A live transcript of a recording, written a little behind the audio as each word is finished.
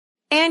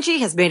Angie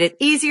has made it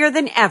easier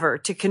than ever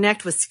to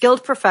connect with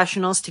skilled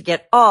professionals to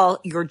get all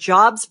your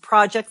jobs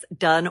projects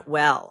done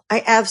well.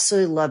 I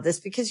absolutely love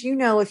this because,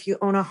 if you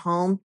own a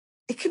home,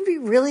 it can be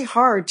really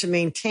hard to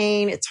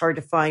maintain. It's hard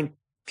to find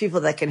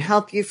people that can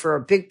help you for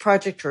a big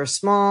project or a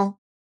small.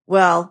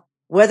 Well,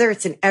 whether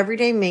it's in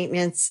everyday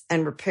maintenance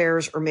and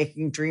repairs or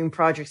making dream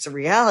projects a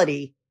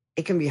reality,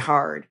 it can be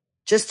hard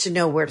just to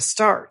know where to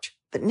start.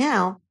 But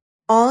now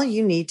all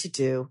you need to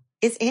do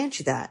is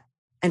Angie that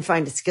and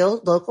find a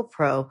skilled local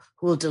pro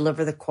who will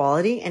deliver the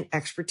quality and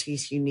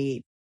expertise you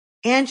need.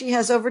 Angie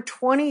has over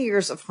 20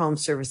 years of home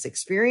service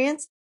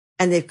experience,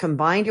 and they've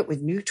combined it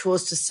with new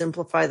tools to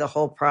simplify the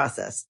whole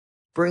process.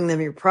 Bring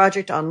them your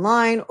project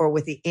online or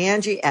with the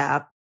Angie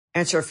app,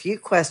 answer a few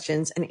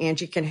questions, and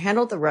Angie can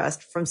handle the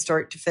rest from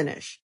start to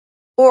finish.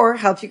 Or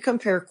help you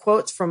compare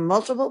quotes from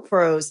multiple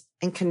pros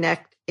and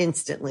connect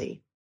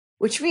instantly,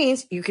 which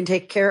means you can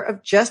take care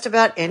of just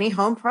about any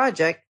home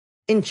project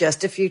in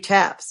just a few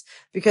taps.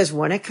 Because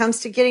when it comes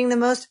to getting the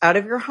most out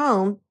of your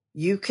home,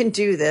 you can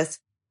do this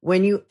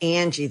when you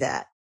Angie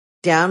that.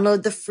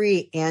 Download the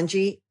free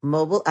Angie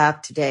mobile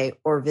app today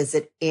or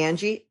visit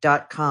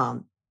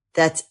Angie.com.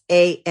 That's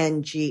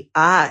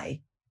ANGI.com.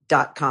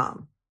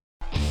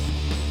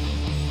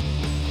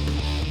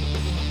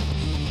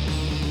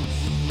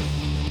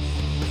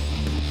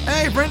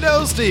 Hey,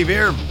 friendo, Steve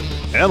here.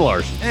 And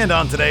Lars. And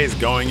on today's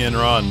Going In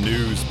Raw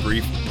news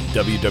brief,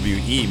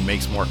 WWE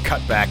makes more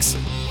cutbacks,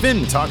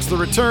 Finn talks the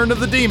return of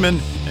the Demon,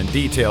 and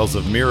details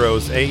of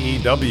Miro's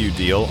AEW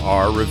deal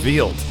are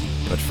revealed.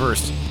 But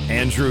first,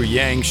 Andrew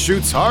Yang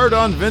shoots hard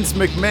on Vince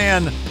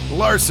McMahon.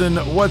 Larson,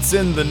 what's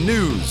in the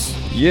news?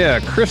 Yeah,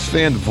 Chris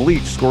Van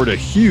Vliet scored a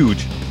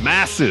huge,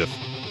 massive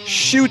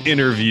shoot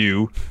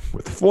interview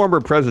with former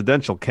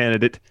presidential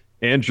candidate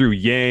Andrew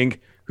Yang,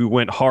 who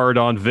went hard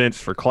on Vince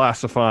for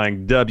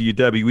classifying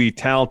WWE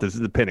talent as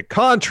independent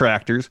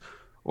contractors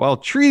while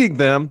treating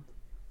them,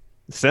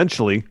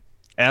 essentially,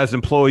 as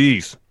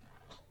employees.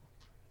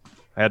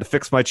 I had to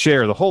fix my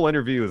chair. The whole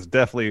interview is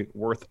definitely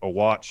worth a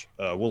watch.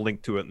 We'll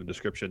link to it in the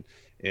description.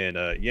 And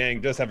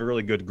Yang does have a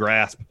really good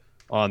grasp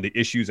on the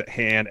issues at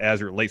hand as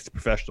it relates to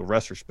professional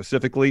wrestlers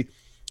specifically,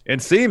 and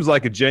seems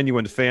like a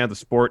genuine fan of the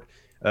sport.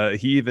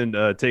 He even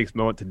takes a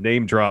moment to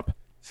name drop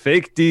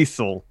fake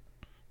Diesel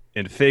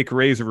and fake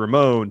Razor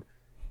Ramon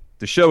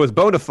to show his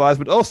bona fides,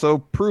 but also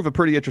prove a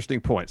pretty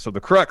interesting point. So the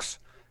crux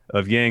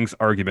of Yang's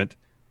argument,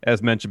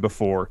 as mentioned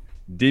before,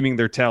 deeming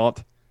their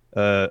talent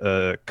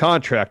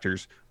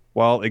contractors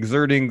while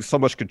exerting so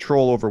much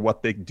control over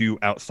what they do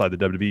outside the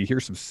WWE.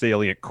 Here's some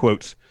salient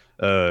quotes,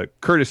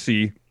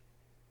 courtesy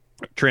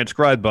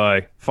transcribed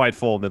by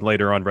Fightful and then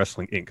later on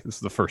Wrestling Inc. This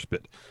is the first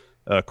bit.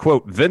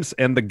 Quote, Vince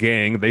and the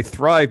gang, they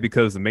thrive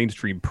because the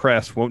mainstream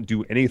press won't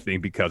do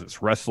anything because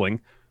it's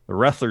wrestling. The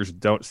wrestlers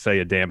don't say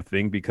a damn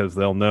thing because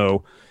they'll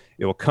know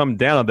it will come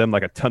down on them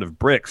like a ton of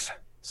bricks.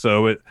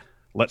 So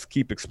let's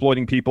keep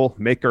exploiting people,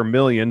 make our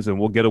millions, and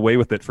we'll get away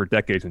with it for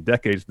decades and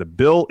decades. The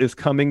bill is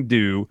coming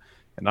due,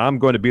 and I'm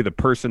going to be the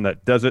person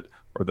that does it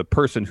or the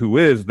person who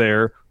is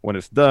there when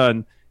it's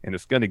done, and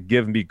it's going to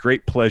give me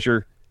great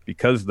pleasure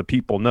because the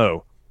people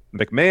know.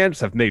 The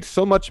McMahons have made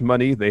so much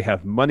money. They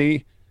have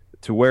money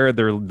to where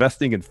they're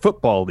investing in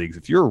football leagues.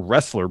 If you're a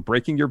wrestler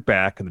breaking your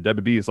back and the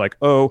WWE is like,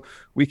 oh,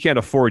 we can't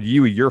afford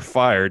you, you're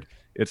fired.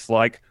 It's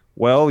like,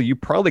 well, you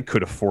probably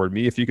could afford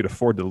me if you could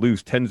afford to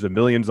lose tens of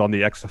millions on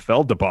the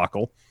XFL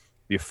debacle.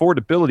 The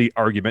affordability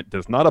argument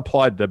does not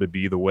apply to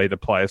WWE the way it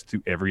applies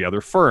to every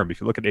other firm.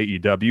 If you look at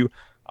AEW,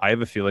 I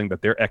have a feeling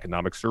that their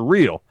economics are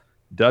real.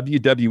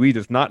 WWE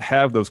does not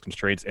have those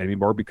constraints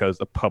anymore because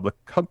a public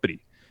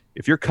company.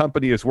 If your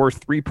company is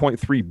worth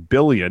 $3.3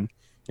 billion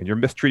and you're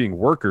mistreating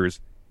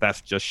workers,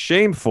 that's just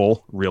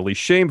shameful, really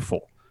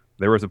shameful.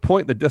 There was a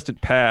point in the distant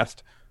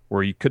past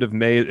where you could have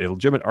made a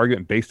legitimate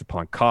argument based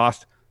upon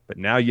cost, but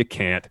now you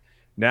can't.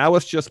 Now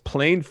it's just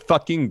plain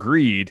fucking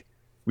greed.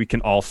 We can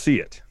all see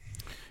it.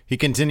 He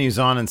continues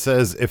on and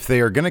says, if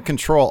they are going to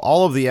control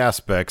all of the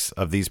aspects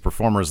of these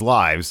performers'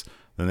 lives,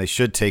 then they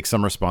should take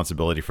some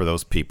responsibility for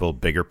those people,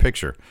 bigger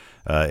picture.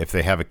 If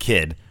they have a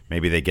kid,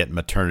 maybe they get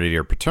maternity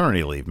or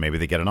paternity leave. Maybe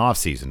they get an off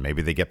season.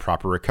 Maybe they get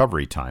proper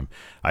recovery time.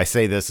 I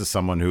say this as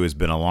someone who has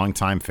been a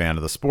longtime fan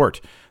of the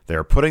sport. They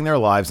are putting their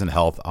lives and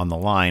health on the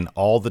line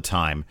all the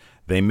time.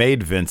 They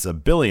made Vince a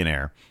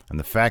billionaire, and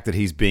the fact that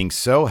he's being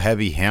so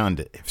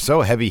heavy-handed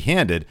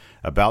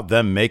about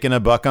them making a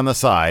buck on the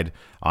side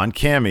on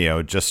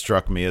Cameo just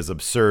struck me as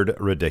absurd,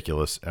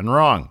 ridiculous, and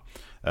wrong.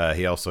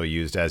 He also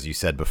used, as you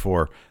said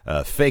before,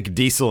 fake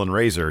Diesel and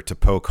Razor to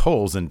poke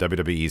holes in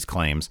WWE's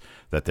claims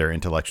that their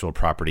intellectual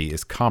property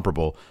is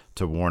comparable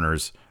to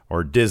Warner's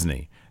or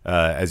Disney.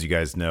 As you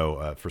guys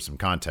know, for some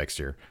context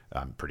here,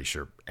 I'm pretty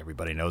sure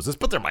everybody knows this,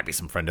 but there might be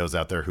some friendos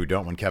out there who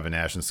don't. When Kevin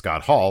Nash and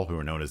Scott Hall, who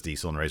were known as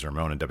Diesel and Razor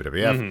Ramon in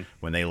WWF,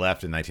 when they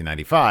left in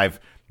 1995,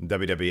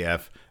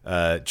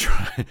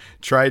 WWF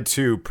tried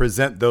to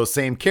present those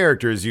same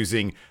characters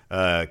using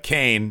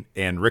Kane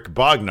and Rick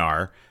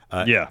Bognar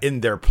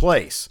in their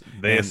place.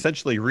 They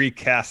essentially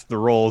recast the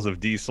roles of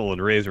Diesel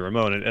and Razor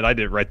Ramon, and I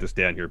didn't write this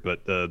down here,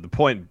 but the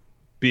point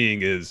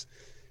being is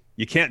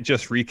you can't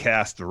just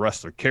recast the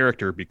wrestler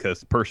character because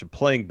the person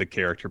playing the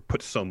character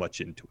puts so much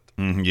into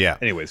it. Yeah.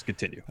 Anyways,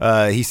 continue.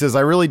 He says,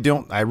 I really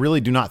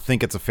do not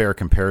think it's a fair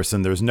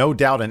comparison. There's no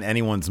doubt in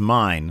anyone's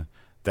mind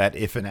that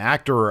if an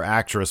actor or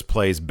actress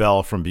plays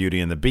Belle from Beauty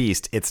and the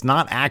Beast, it's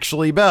not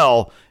actually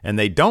Belle, and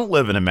they don't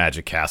live in a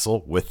magic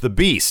castle with the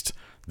Beast.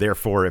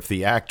 Therefore, if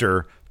the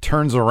actor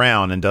turns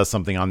around and does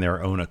something on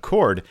their own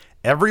accord,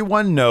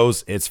 everyone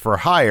knows it's for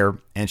hire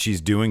and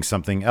she's doing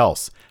something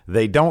else.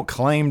 They don't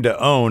claim to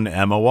own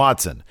Emma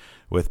Watson.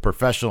 With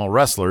professional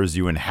wrestlers,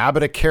 you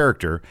inhabit a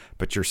character,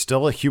 but you're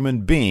still a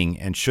human being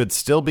and should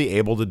still be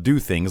able to do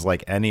things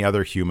like any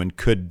other human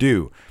could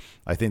do.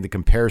 I think the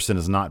comparison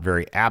is not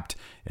very apt,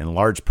 in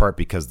large part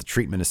because the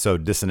treatment is so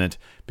dissonant,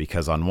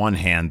 because on one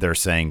hand, they're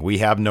saying, we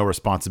have no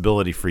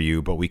responsibility for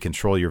you, but we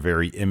control your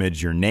very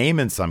image, your name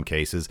in some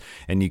cases,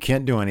 and you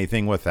can't do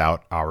anything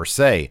without our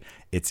say.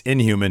 It's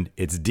inhuman.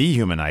 It's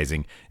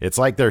dehumanizing. It's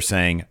like they're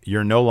saying,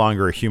 you're no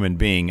longer a human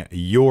being.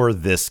 You're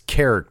this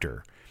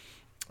character.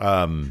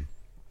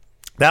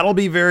 That'll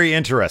be very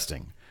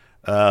interesting.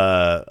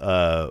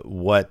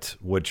 What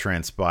would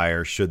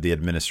transpire should the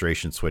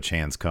administration switch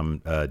hands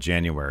come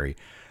January?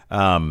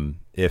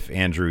 If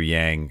Andrew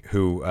Yang,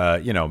 who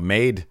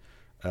made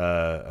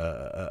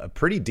a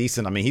pretty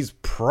decent, I mean, he's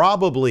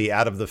probably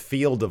out of the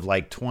field of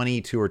like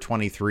 22 or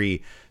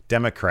 23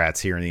 Democrats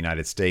here in the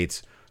United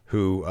States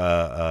who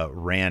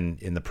ran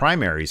in the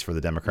primaries for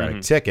the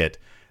Democratic ticket,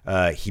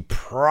 he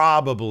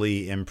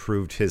probably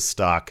improved his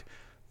stock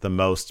the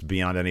most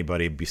beyond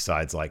anybody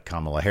besides like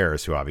Kamala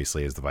Harris, who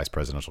obviously is the vice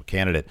presidential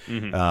candidate.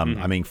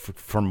 I mean,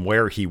 from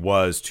where he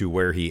was to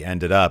where he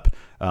ended up,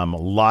 a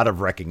lot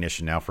of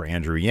recognition now for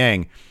Andrew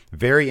Yang.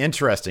 Very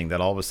interesting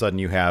that all of a sudden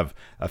you have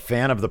a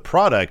fan of the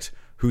product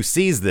who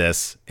sees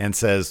this and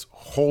says,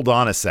 hold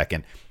on a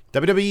second.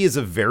 WWE is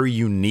a very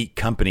unique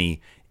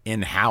company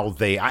in how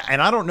they,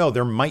 and I don't know,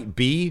 there might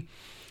be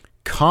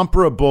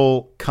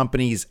comparable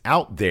companies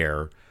out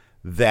there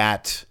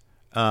that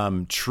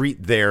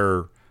treat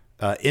their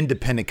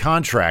independent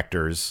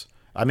contractors.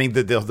 I mean,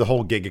 the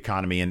whole gig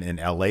economy in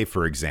LA,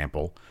 for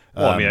example.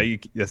 Well, I mean,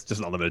 it's just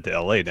not limited to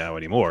LA now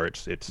anymore.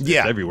 It's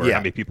everywhere. Yeah. How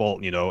many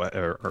people,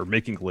 are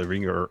making a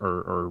living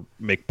or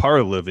make part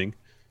of a living,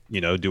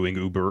 doing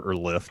Uber or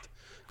Lyft.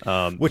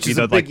 Which is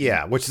a big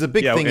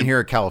thing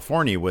here in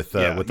California with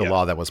the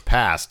law that was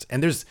passed.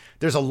 And there's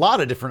a lot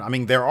of different, I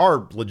mean, there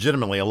are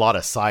legitimately a lot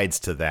of sides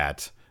to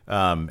that.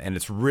 And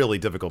it's really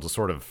difficult to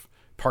sort of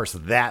parse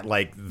that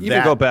like that.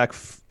 Even go back,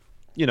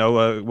 one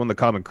of the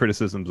common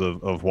criticisms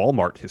of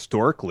Walmart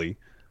historically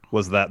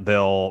was that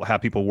they'll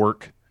have people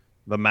work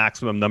the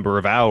maximum number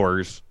of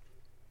hours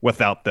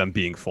without them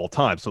being full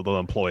time. So they'll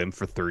employ them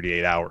for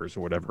 38 hours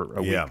or whatever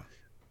a week,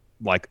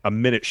 like a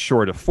minute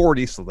short of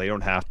 40, so they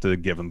don't have to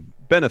give them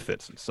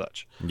benefits and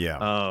such.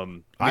 Yeah.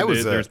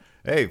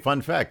 Hey,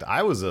 fun fact.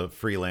 I was a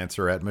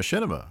freelancer at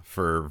Machinima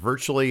for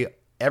virtually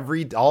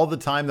all the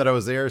time that I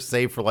was there,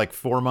 save for like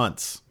 4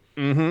 months.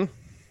 Yep.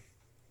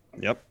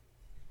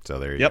 So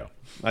there you go.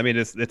 I mean,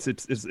 it's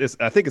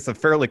I think it's a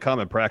fairly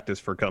common practice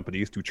for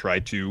companies to try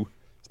to,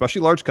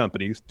 especially large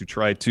companies, to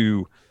try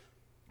to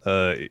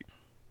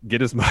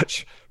get as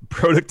much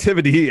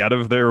productivity out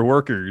of their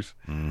workers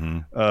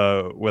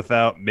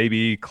without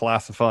maybe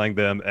classifying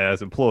them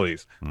as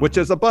employees, which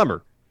is a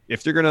bummer.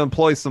 If you're going to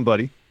employ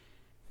somebody,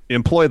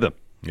 employ them.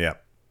 Yeah.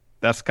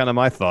 That's kind of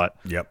my thought.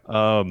 Yep.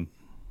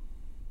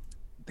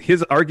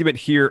 His argument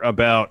here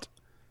about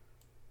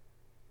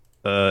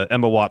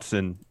Emma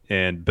Watson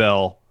and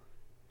Belle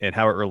and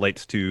how it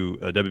relates to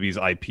WWE's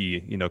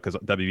IP, because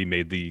WWE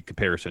made the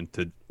comparison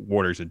to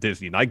Warner's and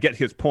Disney. And I get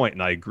his point,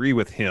 and I agree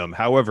with him.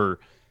 However,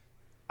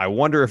 I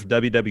wonder if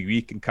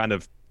WWE can kind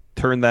of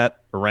turn that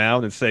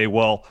around and say,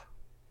 well,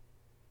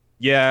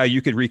 yeah,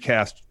 you could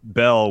recast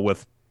Belle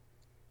with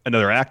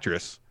another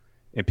actress,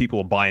 and people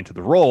will buy into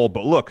the role.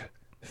 But look,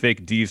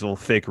 fake Diesel,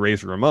 fake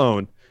Razor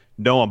Ramon,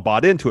 no one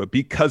bought into it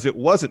because it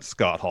wasn't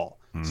Scott Hall.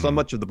 So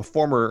much of the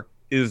performer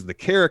is the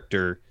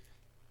character,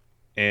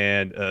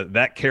 and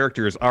that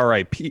character is our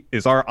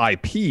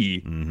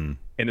IP, and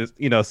is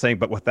saying,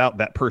 but without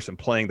that person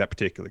playing that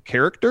particular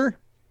character,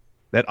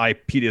 that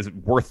IP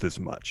isn't worth as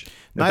much.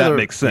 That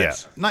makes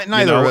sense. Yeah.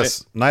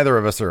 Neither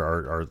of us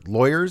are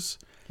lawyers.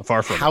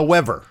 Far from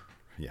However,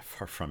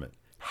 far from it.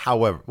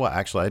 However, well,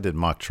 actually, I did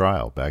mock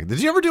trial back.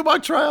 Did you ever do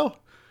mock trial?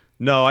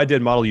 No, I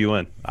did Model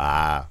UN.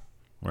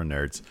 We're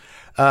nerds.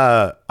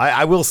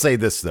 I will say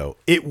this though.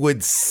 It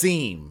would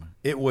seem.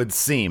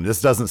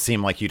 This doesn't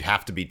seem like you'd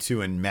have to be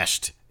too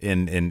enmeshed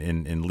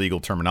in legal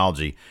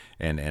terminology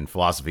and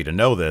philosophy to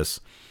know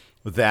this,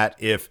 that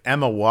if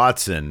Emma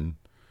Watson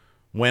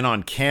went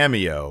on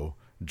Cameo,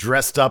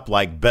 dressed up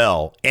like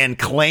Belle, and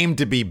claimed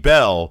to be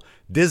Belle,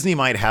 Disney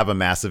might have a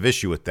massive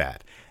issue with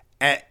that.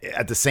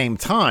 At the same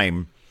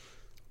time,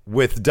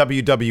 with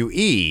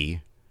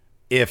WWE,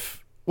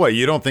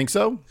 you don't think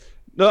so?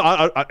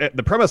 No,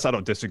 the premise I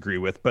don't disagree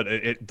with, but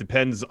it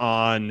depends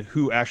on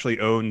who actually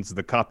owns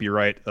the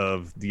copyright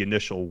of the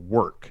initial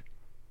work.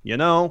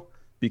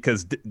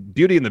 because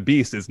Beauty and the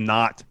Beast is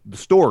not the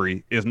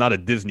story, is not a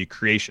Disney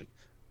creation.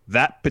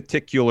 That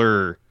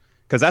particular,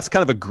 because that's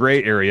kind of a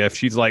gray area. If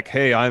she's like,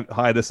 hey,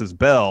 hi, this is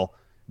Belle.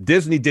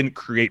 Disney didn't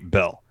create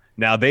Belle.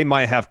 Now, they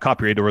might have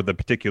copyright over the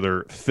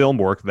particular film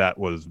work that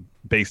was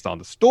based on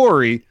the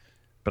story,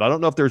 but I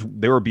don't know if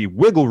there would be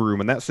wiggle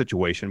room in that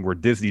situation where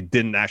Disney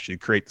didn't actually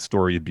create the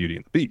story of Beauty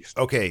and the Beast.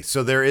 Okay,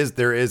 so there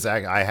is.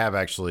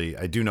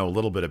 I do know a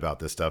little bit about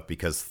this stuff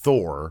because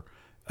Thor,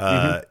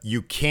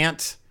 you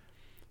can't.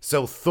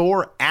 So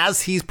Thor,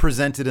 as he's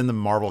presented in the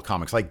Marvel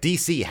comics, like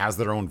DC has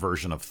their own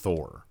version of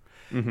Thor.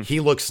 He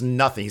looks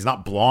nothing. He's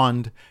not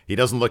blonde. He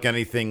doesn't look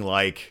anything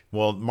like.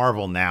 Well,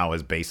 Marvel now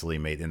has basically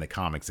made in the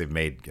comics. They've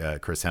made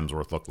Chris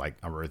Hemsworth look like,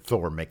 or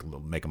Thor make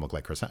him look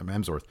like Chris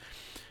Hemsworth.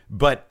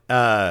 But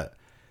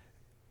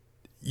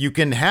you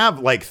can have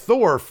like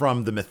Thor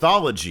from the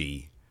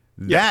mythology.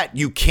 That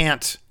you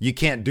can't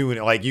do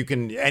it. Like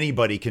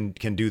anybody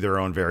can do their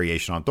own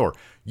variation on Thor.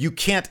 You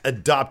can't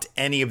adopt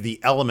any of the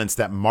elements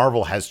that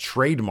Marvel has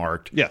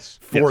trademarked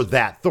for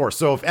that Thor.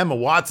 So if Emma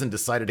Watson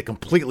decided to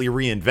completely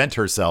reinvent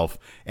herself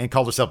and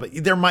called herself,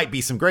 there might be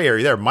some gray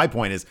area there. My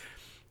point is,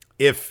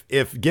 if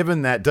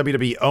given that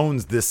WWE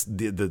owns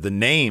the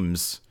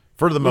names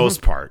for the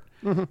most part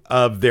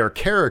of their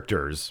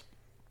characters,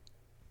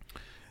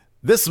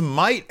 this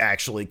might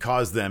actually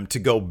cause them to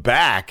go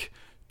back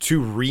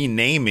to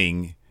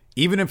renaming.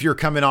 Even if you're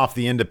coming off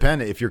the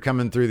independent, if you're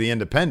coming through the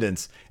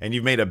independents and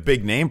you've made a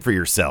big name for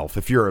yourself,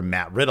 if you're a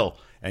Matt Riddle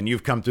and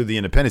you've come through the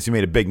independents, you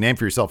made a big name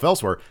for yourself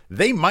elsewhere,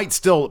 they might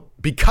still,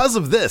 because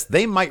of this,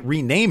 they might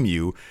rename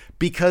you,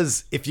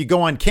 because if you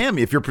go on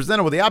Cameo, if you're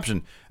presented with the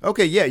option,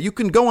 okay, yeah, you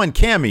can go on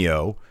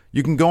Cameo,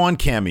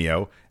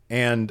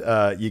 and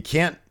you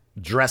can't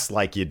dress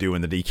like you do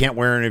you can't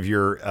wear any of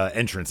your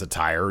entrance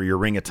attire or your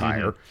ring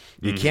attire.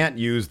 You can't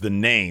use the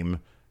name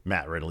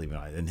Matt Riddle, even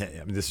I mean,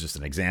 this is just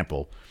an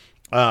example.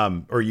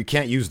 Or you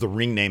can't use the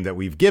ring name that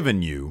we've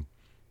given you,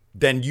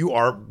 then you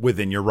are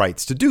within your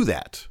rights to do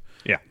that.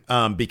 Yeah.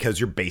 Because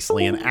you're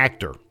basically an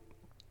actor.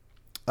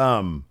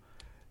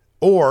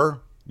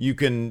 Or you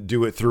can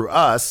do it through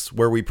us,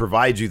 where we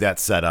provide you that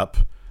setup.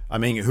 I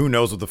mean, who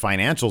knows what the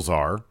financials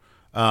are?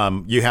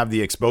 You have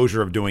the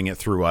exposure of doing it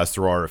through us,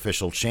 through our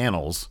official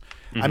channels.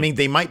 I mean,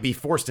 they might be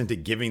forced into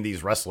giving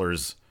these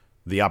wrestlers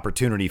the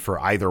opportunity for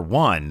either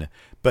one,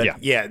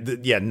 but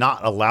not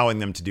allowing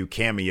them to do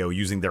Cameo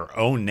using their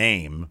own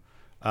name,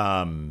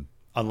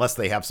 unless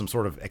they have some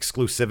sort of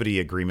exclusivity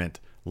agreement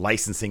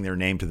licensing their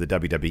name to the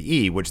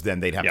WWE, which then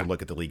they'd have to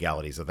look at the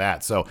legalities of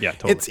that. So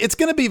totally. It's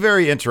going to be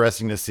very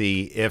interesting to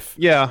see if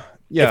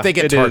if they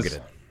get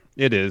targeted.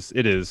 It is.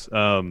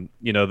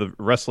 The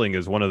wrestling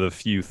is one of the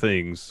few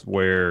things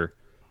where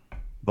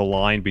the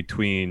line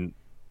between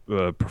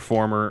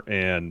performer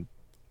and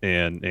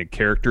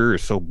character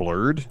is so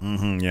blurred.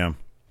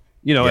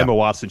 Emma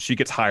Watson, she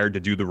gets hired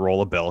to do the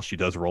role of Belle. She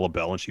does roll a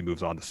bell and she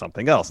moves on to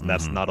something else. And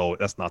that's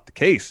not the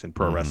case in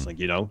pro wrestling,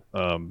 so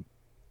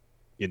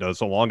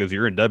long as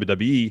you're in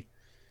WWE,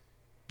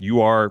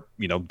 you are,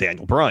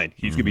 Daniel Bryan.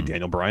 He's going to be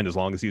Daniel Bryan as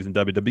long as he's in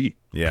WWE.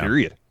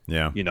 Period.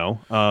 Yeah. And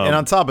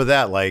on top of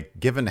that, like,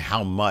 given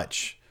how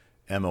much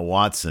Emma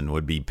Watson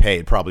would be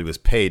paid, probably was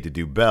paid to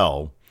do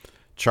Belle,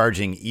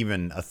 charging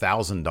even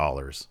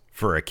 $1,000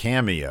 for a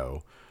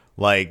cameo,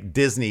 like,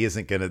 Disney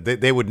isn't going to,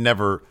 they would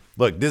never,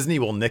 look, Disney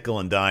will nickel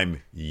and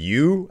dime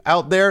you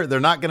out there. They're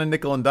not going to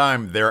nickel and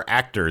dime their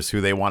actors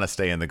who they want to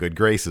stay in the good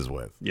graces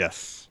with.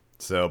 Yes.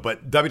 So,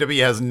 but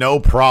WWE has no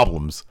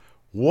problems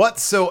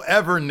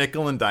whatsoever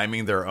nickel and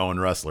diming their own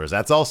wrestlers.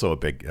 That's also a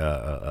big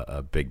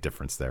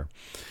difference there.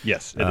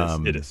 Yes, it is.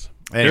 It is.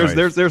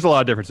 Anyways. There's a lot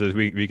of differences.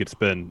 We could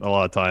spend a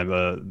lot of time.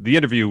 The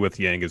interview with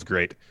Yang is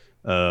great.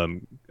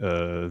 Van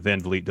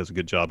Vliet does a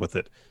good job with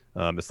it.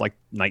 It's like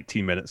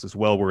 19 minutes. It's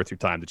well worth your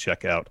time to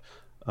check out.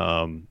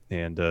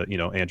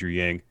 Andrew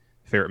Yang,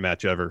 favorite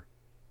match ever,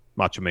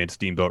 Macho Man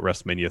Steamboat,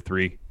 WrestleMania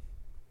 3.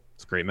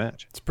 It's a great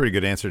match. It's a pretty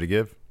good answer to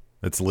give.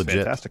 It's legit.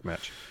 Fantastic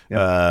match.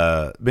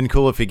 Yeah. Been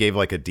cool if he gave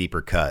like a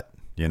deeper cut,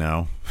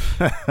 I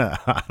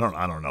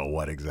don't know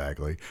what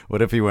exactly.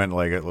 What if he went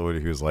like, what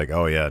if he was like,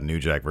 oh yeah, New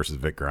Jack versus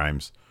Vic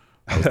Grimes.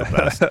 That was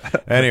the best.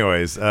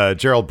 Anyways,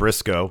 Gerald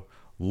Briscoe,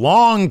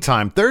 long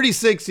time,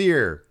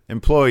 36-year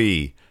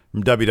employee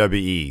from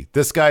WWE.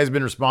 This guy's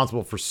been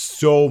responsible for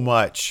so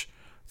much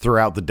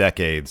throughout the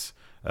decades.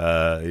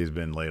 He's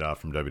been laid off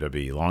from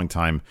WWE.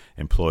 Longtime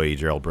employee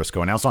Gerald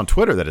Briscoe announced on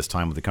Twitter that his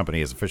time with the company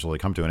has officially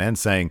come to an end,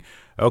 saying,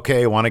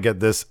 "Okay, want to get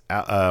this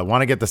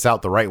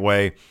out the right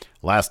way.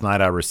 Last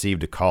night I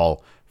received a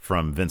call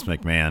from Vince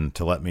McMahon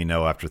to let me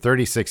know after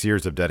 36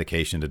 years of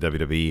dedication to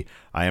WWE,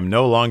 I am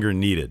no longer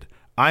needed.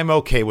 I'm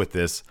okay with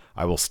this.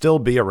 I will still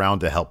be around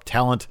to help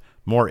talent.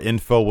 More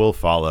info will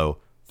follow.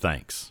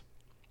 Thanks,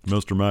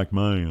 Mr.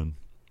 McMahon."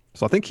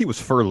 So I think he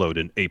was furloughed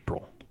in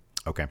April.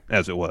 Okay,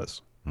 as it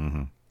was.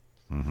 Mm-hmm.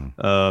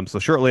 So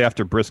shortly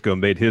after Briscoe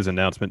made his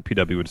announcement,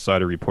 PW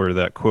Insider reported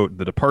that, quote,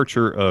 the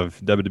departure of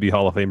WWE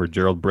Hall of Famer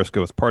Gerald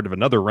Briscoe is part of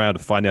another round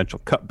of financial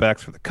cutbacks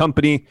for the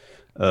company.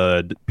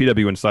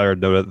 PW Insider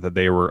noted that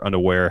they were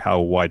unaware how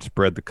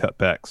widespread the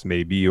cutbacks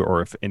may be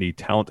or if any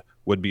talent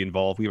would be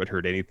involved. We haven't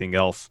heard anything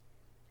else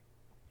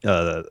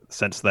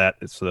since that.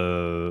 It's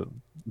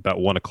about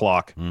 1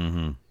 o'clock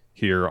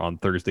here on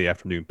Thursday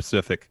afternoon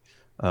Pacific.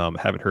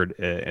 Haven't heard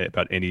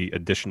about any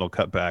additional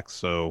cutbacks.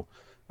 So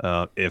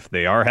if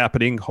they are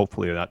happening,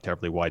 hopefully they're not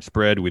terribly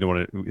widespread. We don't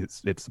want to.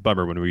 It's a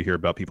bummer when we hear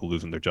about people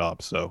losing their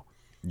jobs. So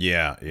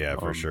yeah,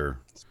 for sure.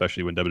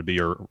 Especially when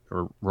WWE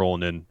are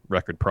rolling in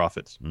record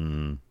profits.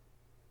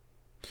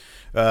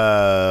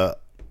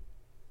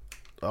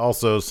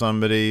 Also,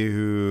 somebody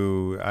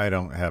who I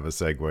don't have a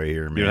segue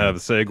here. Man. You don't have a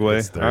segue?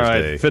 It's Thursday. All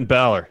right, Finn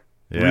Balor,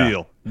 Yeah.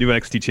 real new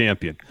NXT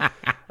champion.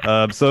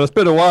 So it's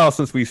been a while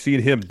since we've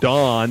seen him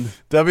don.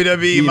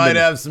 WWE might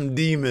have some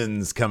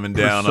demons coming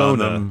down on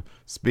persona. them.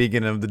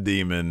 Speaking of the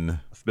demon.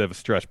 It's a bit of a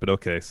stretch, but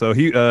okay. So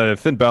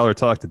Finn Balor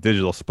talked to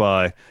Digital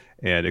Spy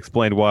and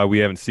explained why we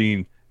haven't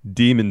seen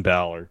Demon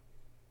Balor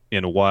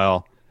in a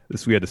while.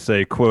 This we had to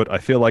say, quote, I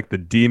feel like the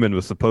demon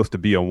was supposed to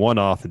be a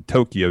one-off in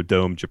Tokyo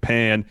Dome,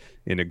 Japan,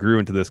 and it grew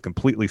into this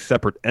completely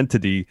separate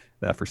entity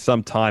that for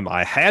some time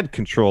I had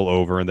control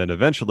over, and then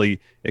eventually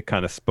it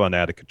kind of spun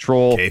out of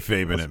control.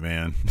 Kayfabing it,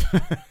 man.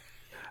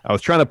 I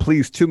was trying to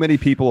please too many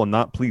people and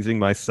not pleasing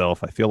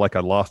myself. I feel like I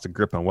lost a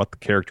grip on what the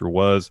character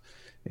was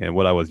and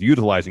what I was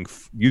utilizing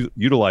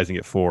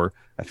it for.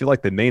 I feel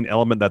like the main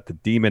element that the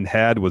demon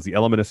had was the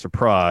element of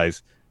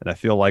surprise, and I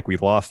feel like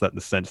we've lost that in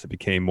the sense it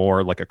became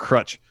more like a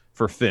crutch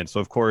for Finn. So,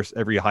 of course,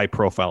 every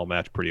high-profile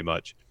match, pretty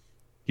much,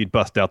 he'd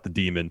bust out the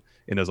demon,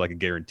 and it was like a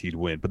guaranteed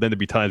win. But then there'd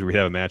be times where we'd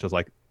have a match, I was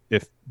like,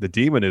 if the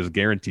demon is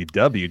guaranteed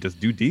W, just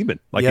do demon,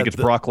 like against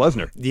Brock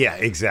Lesnar. Yeah,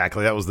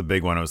 exactly. That was the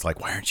big one. I was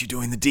like, why aren't you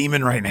doing the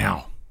demon right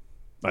now?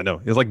 I know.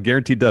 It was like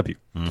guaranteed W.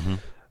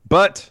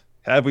 But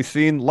have we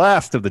seen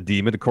last of the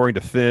demon, according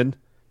to Finn?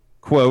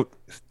 Quote,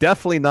 it's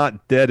definitely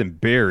not dead and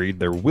buried.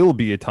 There will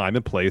be a time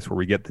and place where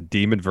we get the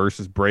demon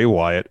versus Bray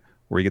Wyatt,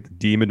 where we get the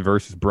demon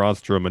versus Braun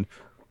Strowman,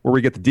 where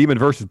we get the demon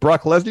versus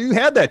Brock Lesnar. You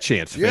had that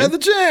chance, Finn. You had the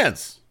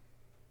chance.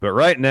 But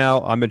right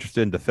now, I'm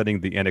interested in defending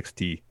the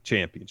NXT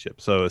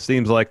championship. So it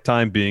seems like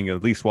time being,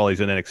 at least while he's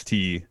in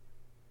NXT,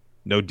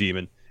 no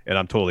demon, and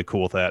I'm totally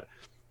cool with that.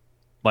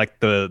 Like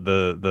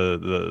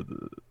the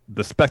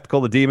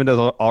spectacle the demon does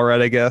all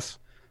right, I guess.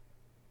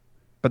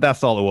 But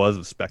that's all it was,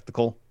 a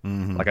spectacle.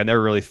 Like I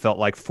never really felt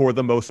like, for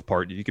the most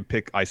part, you could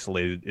pick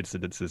isolated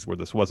incidences where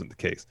this wasn't the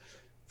case.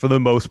 For the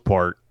most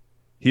part,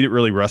 he didn't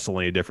really wrestle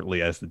any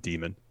differently as the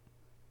demon.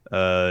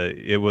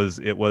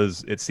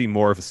 It seemed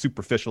more of a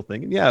superficial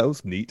thing, and yeah, it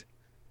was neat.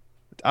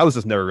 I was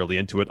just never really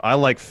into it. I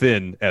like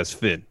Finn as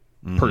Finn,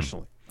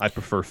 personally. I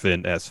prefer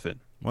Finn as Finn.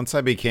 Once I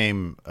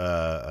became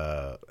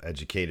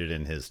educated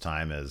in his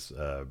time as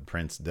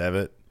Prince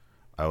Devitt,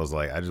 I was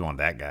like, I just want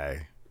that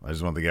guy. I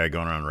just want the guy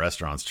going around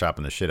restaurants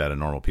chopping the shit out of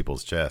normal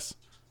people's chests.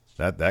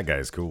 That guy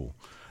is cool.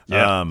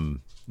 Yeah.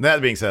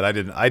 That being said, I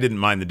didn't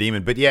mind the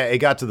demon, but yeah, it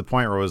got to the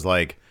point where it was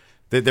like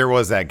there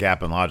was that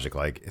gap in logic.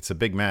 Like, it's a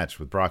big match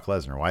with Brock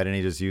Lesnar. Why didn't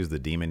he just use the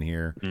demon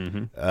here?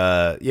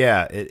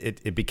 Yeah,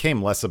 it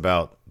became less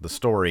about the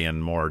story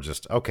and more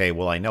just, okay,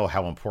 well, I know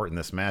how important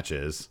this match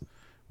is,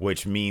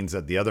 which means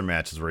that the other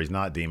matches where he's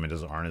not demon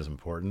aren't as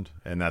important,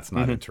 and that's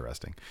not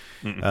interesting.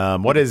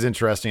 What is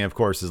interesting, of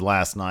course, is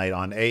last night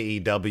on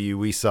AEW,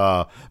 we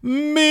saw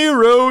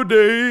Miro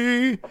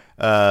Day,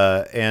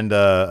 and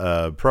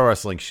Pro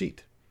Wrestling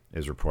Sheet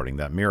is reporting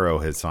that Miro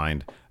has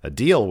signed a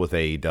deal with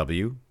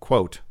AEW,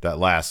 quote, that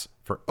lasts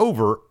for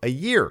over a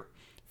year.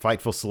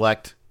 Fightful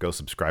Select, go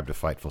subscribe to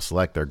Fightful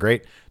Select. They're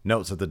great.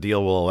 Notes that the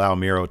deal will allow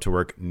Miro to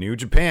work New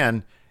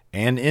Japan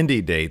and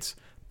indie dates,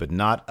 but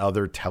not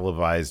other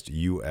televised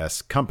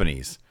U.S.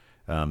 companies.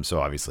 So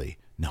obviously,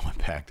 no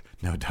Impact,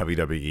 no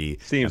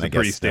WWE. Seems a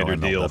pretty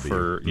standard deal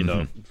for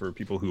for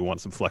people who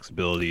want some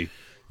flexibility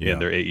in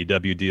their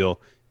AEW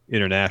deal.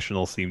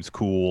 International seems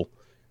cool.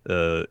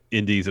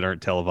 Indies that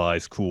aren't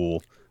televised,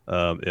 cool.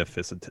 If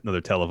it's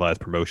another televised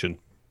promotion,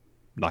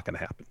 not going to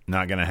happen.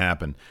 Not going to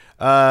happen.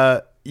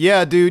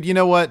 Yeah, dude. You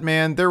know what,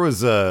 man?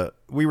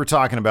 We were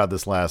talking about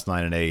this last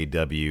night in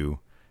AEW,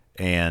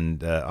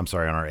 and on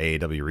our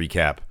AEW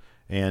recap.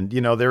 And,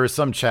 there is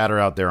some chatter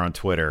out there on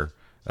Twitter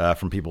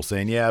from people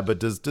saying, yeah, but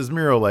does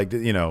Miro,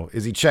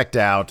 is he checked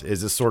out?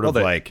 Is this sort of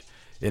like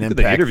an Impact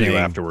the interview thing?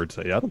 Afterwards?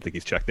 I don't think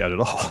he's checked out at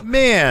all.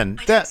 Man,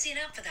 I didn't sign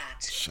up for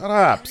that. Shut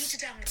up.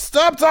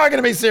 Stop talking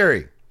to me,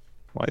 Siri.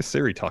 Why is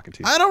Siri talking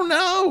to you? I don't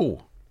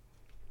know.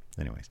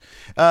 Anyways,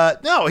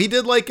 no, he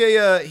did like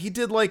a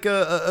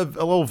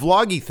little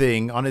vloggy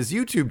thing on his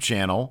YouTube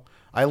channel.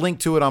 I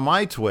linked to it on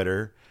my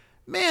Twitter.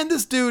 Man,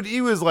 this dude, he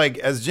was like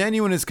as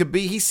genuine as could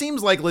be. He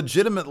seems like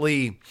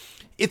legitimately,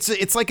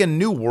 it's like a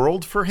new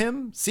world for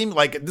him. Seemed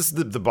like this is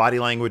the body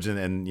language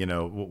and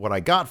what I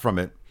got from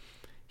it.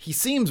 He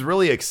seems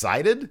really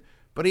excited,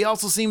 but he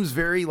also seems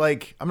very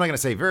I'm not gonna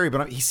say very,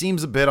 but he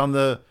seems a bit on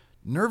the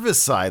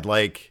nervous side.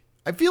 Like,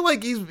 I feel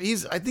like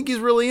I think he's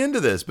really into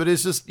this, but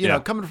it's just, you know,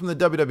 coming from the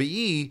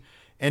WWE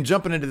and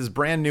jumping into this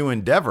brand new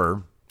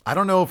endeavor. I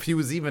don't know if he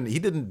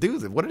didn't do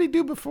that. What did he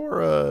do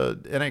before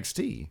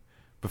NXT?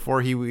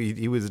 Before he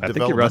was I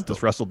think he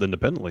just wrestled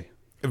independently.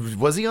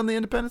 Was he on the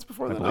independents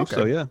before that? I believe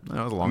so, yeah.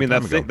 That was a long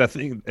time ago. That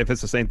thing, if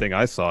it's the same thing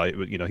I saw,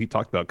 he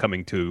talked about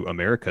coming to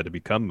America to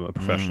become a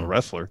professional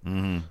wrestler.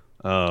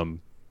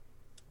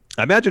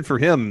 I imagine for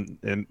him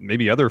and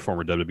maybe other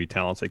former WWE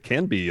talents, it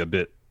can be a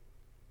bit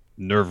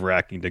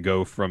nerve-wracking to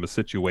go from a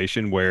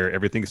situation where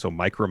everything's so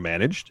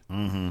micromanaged,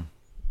 and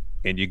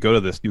you go to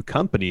this new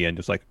company and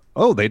just like,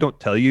 oh, they don't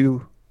tell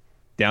you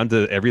down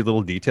to every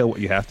little detail what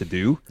you have to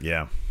do.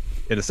 Yeah.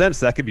 In a sense,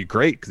 that could be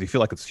great because you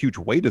feel like this huge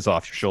weight is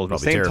off your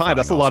shoulders. At the same time,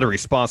 that's also a lot of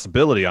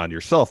responsibility on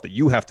yourself that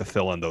you have to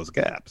fill in those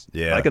gaps.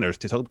 Yeah. I can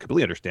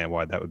completely understand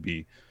why that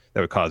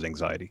would cause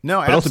anxiety. No,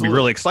 but also be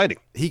really exciting.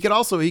 He could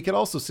also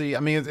see. I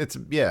mean,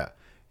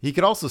 he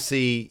could also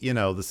see,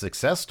 the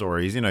success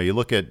stories. You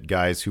look at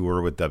guys who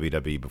were with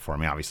WWE before. I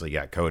mean, obviously you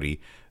got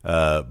Cody,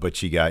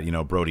 but you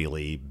got, Brody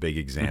Lee, big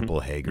example,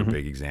 Hager,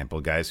 big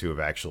example. Guys who have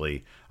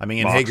actually, I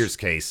mean, in Hager's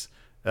case,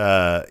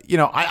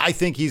 I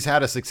think he's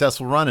had a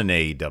successful run in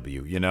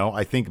AEW.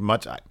 I think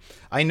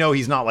I know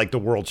he's not like the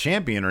world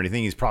champion or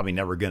anything. He's probably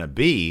never going to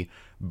be.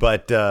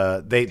 But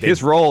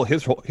his role in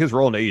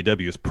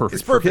AEW is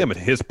perfect for him and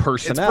his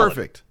personality.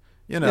 It's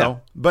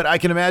perfect, But I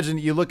can imagine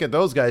you look at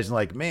those guys and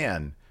like,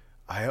 man,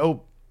 I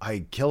hope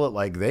I kill it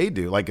like they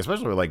do. Like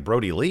especially like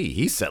Brody Lee,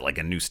 he set like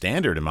a new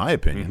standard in my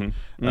opinion.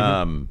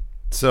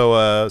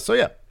 So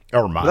yeah,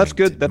 or mine. That's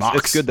good.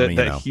 It's good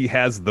that he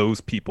has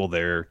those people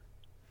there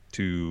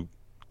to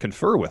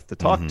confer with, to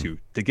talk to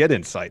get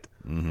insight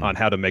on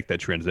how to make that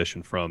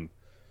transition from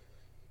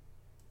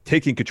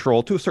taking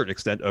control to a certain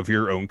extent of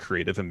your own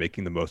creative and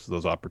making the most of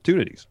those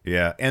opportunities.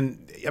 Yeah.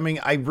 And I mean,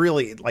 I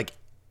really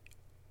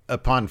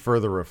upon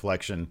further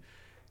reflection,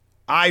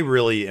 I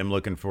really am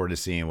looking forward to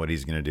seeing what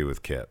he's going to do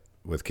with Kip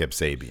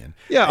Sabian.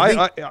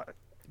 Yeah.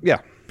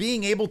 Yeah.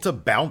 Being able to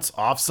bounce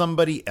off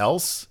somebody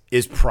else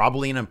is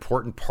probably an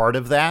important part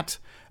of that.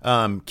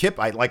 Kip,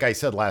 like I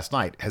said last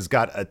night, has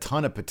got a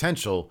ton of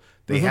potential.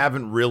 They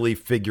haven't really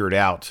figured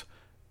out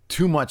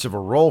too much of a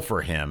role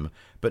for him,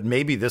 but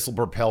maybe this will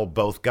propel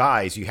both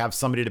guys. You have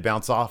somebody to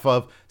bounce off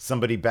of,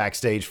 somebody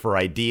backstage for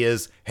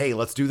ideas. Hey,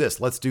 let's do this.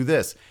 Let's do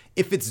this.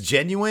 If it's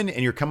genuine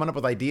and you're coming up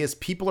with ideas,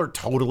 people are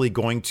totally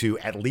going to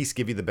at least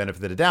give you the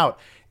benefit of the doubt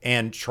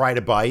and try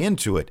to buy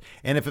into it.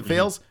 And if it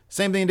fails,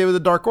 same thing you did with the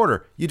Dark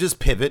Order. You just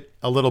pivot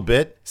a little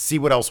bit, see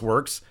what else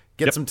works,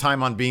 get some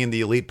time on being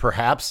the elite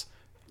perhaps.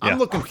 I'm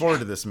looking forward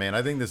to this, man.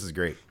 I think this is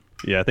great.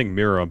 Yeah, I think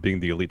Miro on being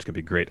the elite's gonna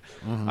be great.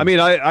 I mean,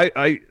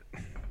 I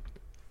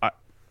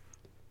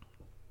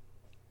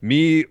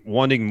me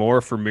wanting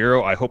more for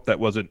Miro, I hope that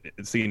wasn't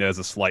seen as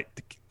a slight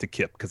to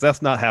Kip, because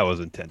that's not how it was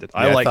intended.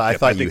 Yeah, I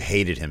thought you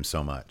hated him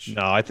so much.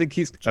 No, I think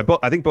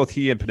I think both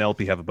he and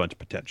Penelope have a bunch of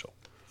potential.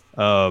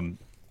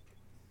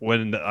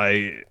 When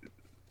I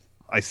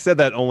said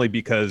that only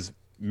because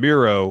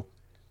Miro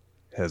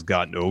has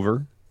gotten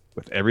over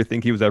with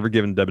everything he was ever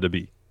given to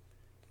WWE.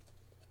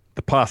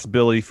 The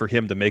possibility for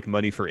him to make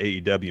money for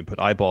AEW and put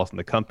eyeballs in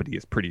the company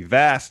is pretty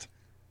vast.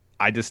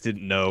 I just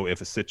didn't know if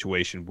a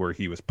situation where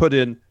he was put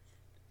in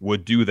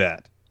would do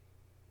that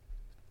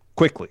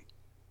quickly.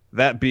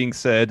 That being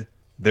said,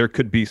 there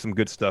could be some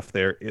good stuff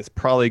there. It's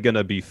probably going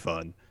to be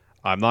fun.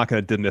 I'm not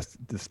going to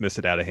dismiss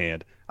it out of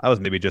hand. I was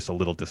maybe just a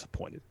little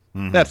disappointed.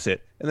 That's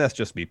it. And that's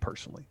just me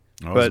personally.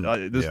 But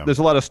there's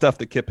a lot of stuff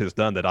that Kip has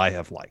done that I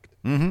have liked.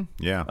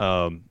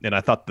 Yeah. And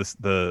I thought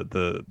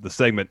the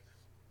segment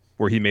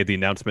where he made the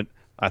announcement,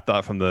 I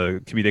thought from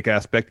the comedic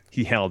aspect,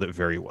 he handled it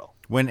very well.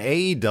 When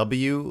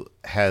AEW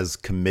has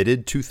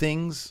committed to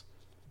things,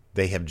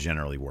 they have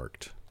generally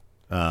worked.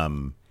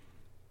 And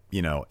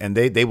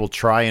they will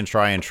try and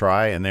try and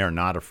try, and they are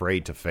not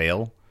afraid to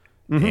fail,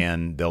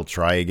 and they'll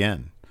try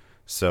again.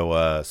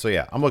 So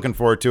yeah, I'm looking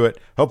forward to it.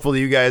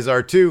 Hopefully you guys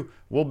are too.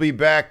 We'll be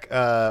back,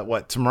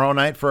 tomorrow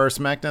night for our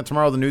SmackDown?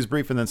 Tomorrow the news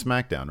brief and then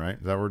SmackDown, right?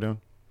 Is that what we're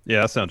doing?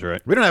 Yeah, that sounds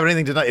right. We don't have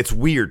anything tonight. It's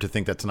weird to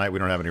think that tonight we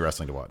don't have any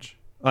wrestling to watch.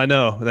 I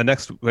know. The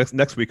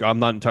next week, I'm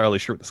not entirely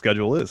sure what the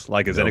schedule is.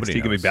 Like, is NXT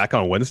going to be back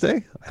on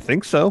Wednesday? I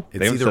think so.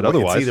 They haven't said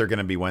otherwise. It's either going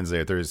to be Wednesday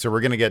or Thursday. So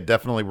we're going to get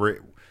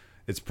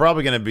it's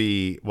probably going to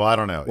be. Well, I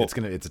don't know.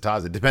 It's a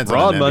toss. It depends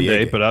Raw on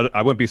Monday, but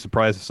I wouldn't be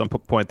surprised at some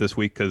point this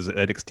week because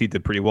NXT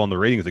did pretty well in the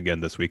ratings again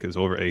this week. It was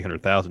over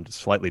 800,000,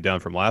 just slightly down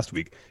from last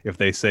week. If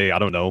they say, I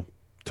don't know,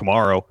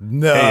 tomorrow,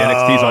 no, hey,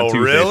 NXT's on Tuesday.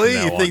 Really?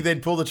 You think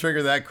they'd pull the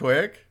trigger that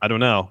quick? I don't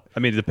know. I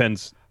mean, it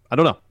depends. I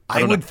don't know.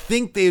 I would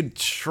think they'd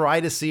try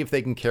to see if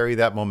they can carry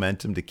that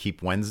momentum to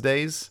keep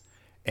Wednesdays.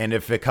 And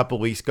if a couple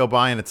weeks go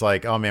by and it's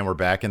like, oh man, we're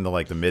back into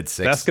like the mid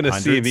 600s. That's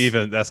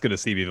going to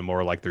seem even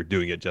more like they're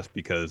doing it just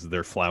because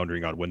they're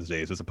floundering on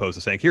Wednesdays, as opposed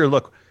to saying, here,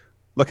 look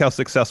how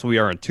successful we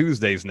are on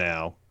Tuesdays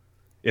now.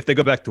 If they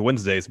go back to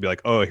Wednesdays and be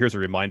like, oh, here's a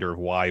reminder of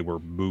why we're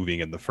moving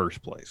in the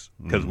first place,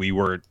 because we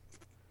weren't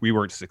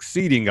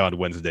succeeding on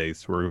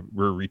Wednesdays. We're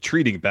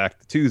retreating back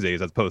to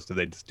Tuesdays, as opposed to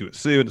they just do it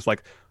soon. It's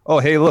like, oh,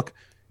 hey, look.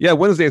 Yeah,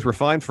 Wednesdays were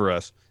fine for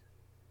us.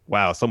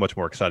 wow, so much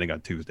more exciting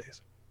on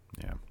Tuesdays.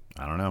 Yeah,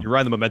 I don't know. You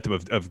ride the momentum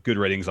of good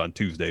ratings on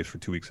Tuesdays for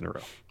 2 weeks in a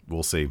row.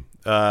 We'll see.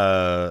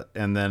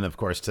 And then, of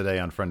course, today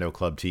on Friendo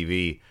Club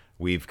TV,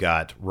 we've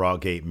got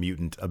Rawgate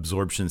Mutant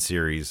Absorption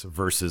Series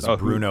versus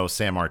Bruno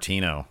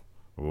Sammartino.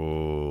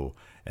 Ooh,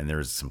 and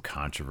there's some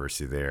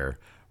controversy there.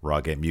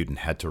 Rawgate Mutant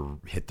had to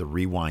hit the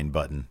rewind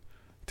button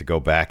to go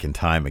back in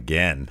time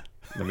again.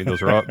 I mean,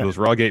 those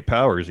Rawgate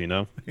powers, you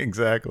know?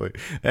 Exactly.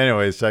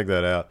 Anyways, check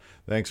that out.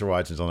 Thanks for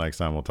watching. Until next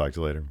time, we'll talk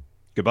to you later.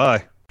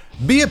 Goodbye.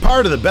 Be a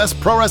part of the best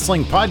pro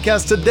wrestling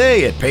podcast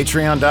today at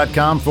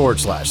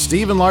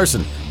patreon.com/Steven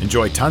Larson.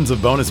 Enjoy tons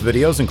of bonus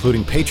videos,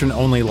 including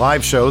patron-only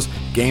live shows,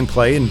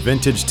 gameplay, and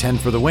vintage 10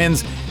 for the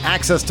wins,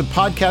 access to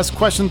podcast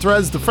question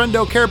threads, the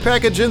Friendo Care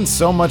Package, and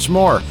so much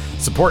more.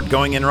 Support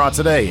Going In Raw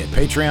today at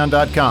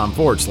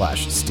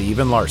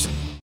patreon.com/Steven Larson.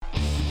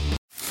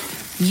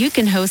 You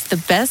can host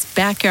the best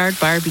backyard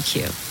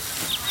barbecue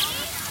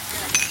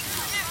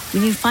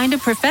when you find a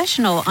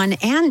professional on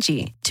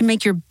Angie to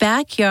make your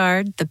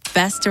backyard the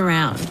best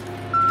around.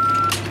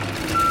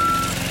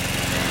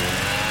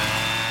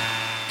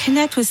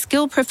 Connect with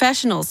skilled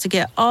professionals to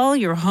get all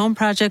your home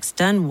projects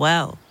done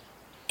well.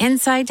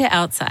 Inside to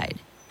outside,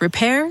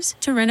 repairs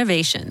to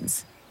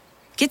renovations.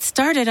 Get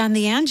started on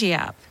the Angie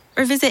app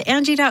or visit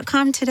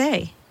Angie.com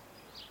today.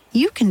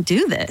 You can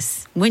do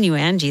this when you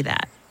Angie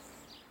that.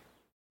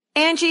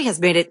 Angie has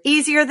made it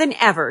easier than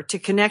ever to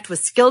connect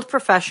with skilled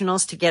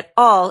professionals to get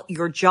all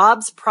your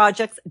jobs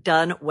projects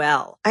done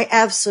well. I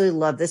absolutely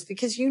love this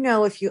because, you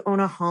know, if you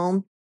own a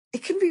home,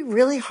 it can be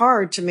really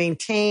hard to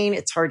maintain.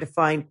 It's hard to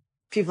find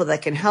people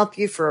that can help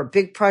you for a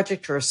big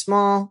project or a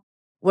small.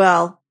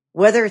 Well,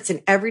 whether it's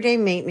in everyday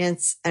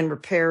maintenance and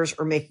repairs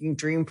or making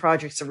dream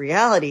projects a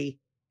reality,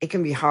 it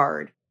can be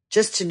hard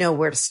just to know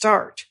where to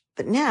start.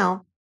 But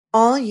now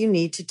all you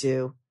need to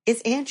do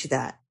is Angie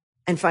that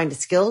and find a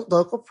skilled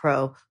local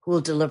pro who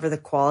will deliver the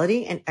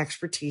quality and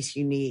expertise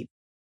you need.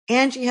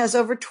 Angie has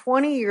over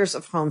 20 years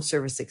of home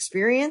service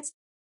experience,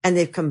 and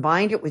they've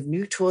combined it with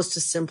new tools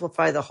to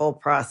simplify the whole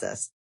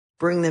process.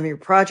 Bring them your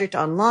project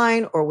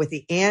online or with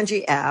the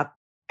Angie app,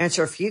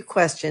 answer a few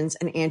questions,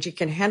 and Angie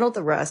can handle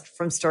the rest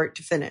from start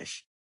to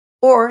finish.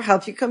 Or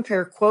help you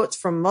compare quotes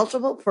from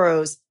multiple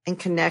pros and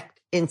connect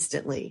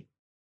instantly,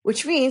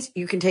 which means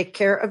you can take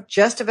care of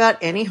just about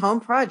any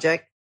home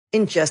project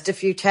in just a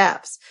few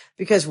taps.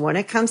 Because when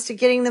it comes to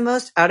getting the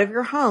most out of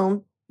your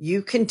home,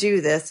 you can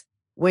do this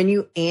when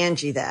you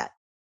Angie that.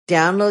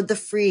 Download the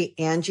free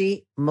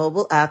Angie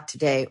mobile app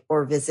today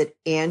or visit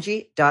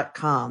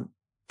Angie.com.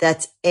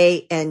 That's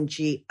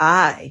ANGI.com.